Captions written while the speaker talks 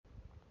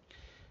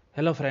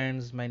Hello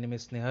friends, my name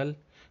is Nihal.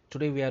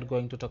 Today we are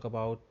going to talk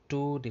about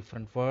two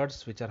different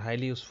words which are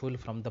highly useful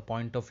from the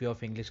point of view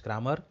of English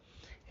grammar,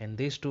 and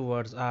these two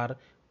words are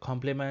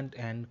complement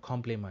and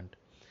complement.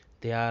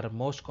 They are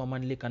most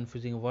commonly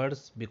confusing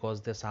words because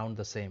they sound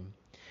the same.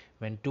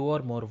 When two or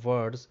more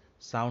words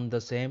sound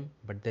the same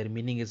but their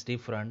meaning is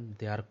different,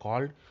 they are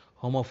called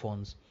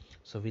homophones.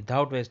 So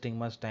without wasting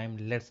much time,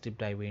 let's deep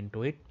dive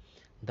into it.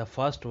 The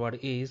first word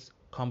is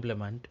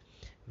complement,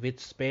 which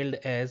spelled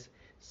as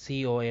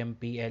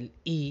Complement.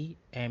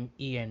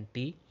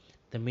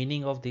 The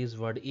meaning of this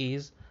word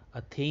is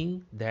a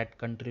thing that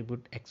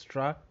contribute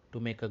extra to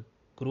make a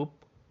group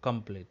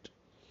complete.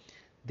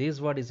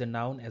 This word is a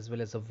noun as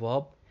well as a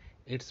verb.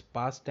 Its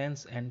past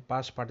tense and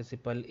past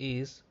participle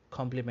is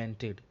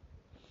complemented.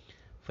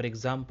 For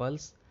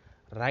examples,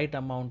 right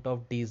amount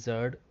of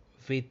dessert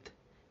with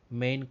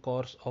main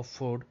course of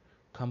food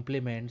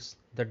complements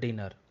the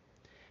dinner.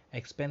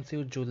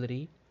 Expensive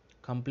jewelry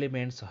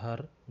complements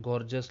her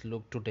gorgeous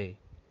look today.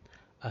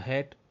 A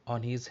hat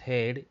on his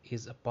head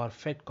is a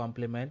perfect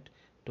complement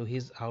to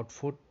his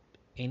outfit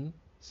in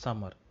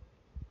summer.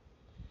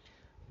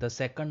 The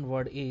second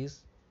word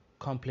is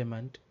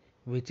complement,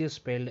 which is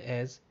spelled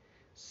as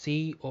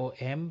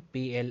Complement.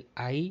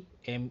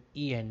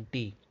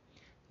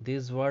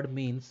 This word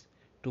means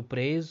to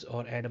praise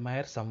or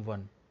admire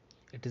someone.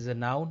 It is a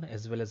noun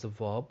as well as a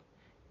verb.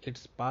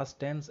 Its past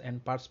tense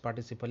and past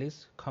participle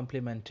is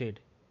complemented.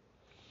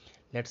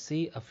 Let's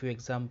see a few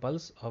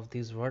examples of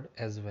this word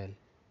as well.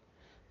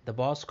 The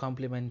boss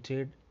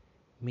complimented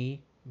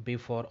me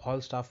before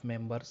all staff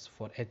members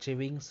for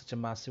achieving such a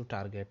massive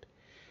target.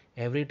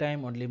 Every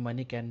time only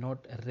money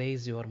cannot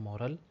raise your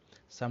morale.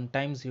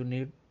 Sometimes you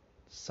need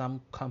some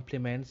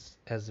compliments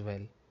as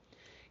well.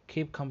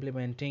 Keep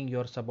complimenting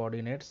your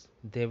subordinates,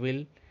 they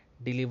will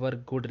deliver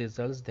good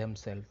results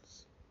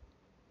themselves.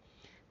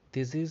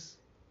 This is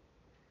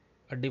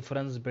a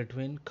difference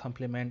between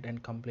compliment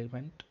and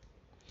complement.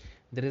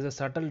 There is a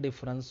subtle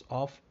difference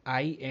of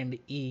I and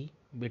E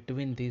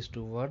between these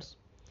two words.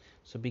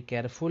 So be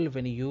careful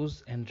when you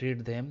use and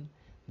read them.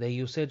 The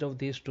usage of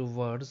these two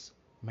words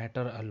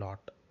matter a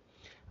lot.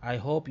 I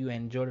hope you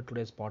enjoyed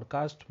today's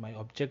podcast. My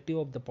objective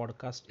of the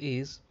podcast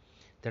is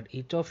that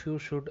each of you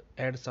should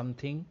add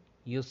something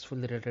useful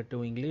related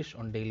to English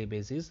on daily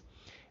basis.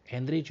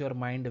 Enrich your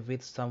mind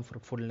with some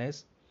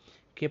fruitfulness.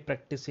 Keep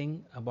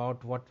practicing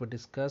about what we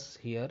discuss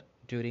here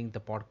during the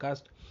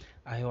podcast.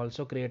 I have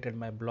also created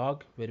my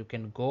blog where you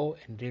can go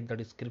and read the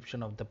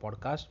description of the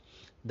podcast.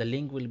 The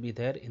link will be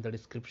there in the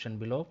description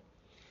below.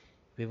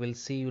 We will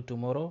see you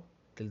tomorrow.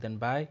 Till then,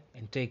 bye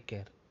and take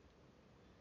care.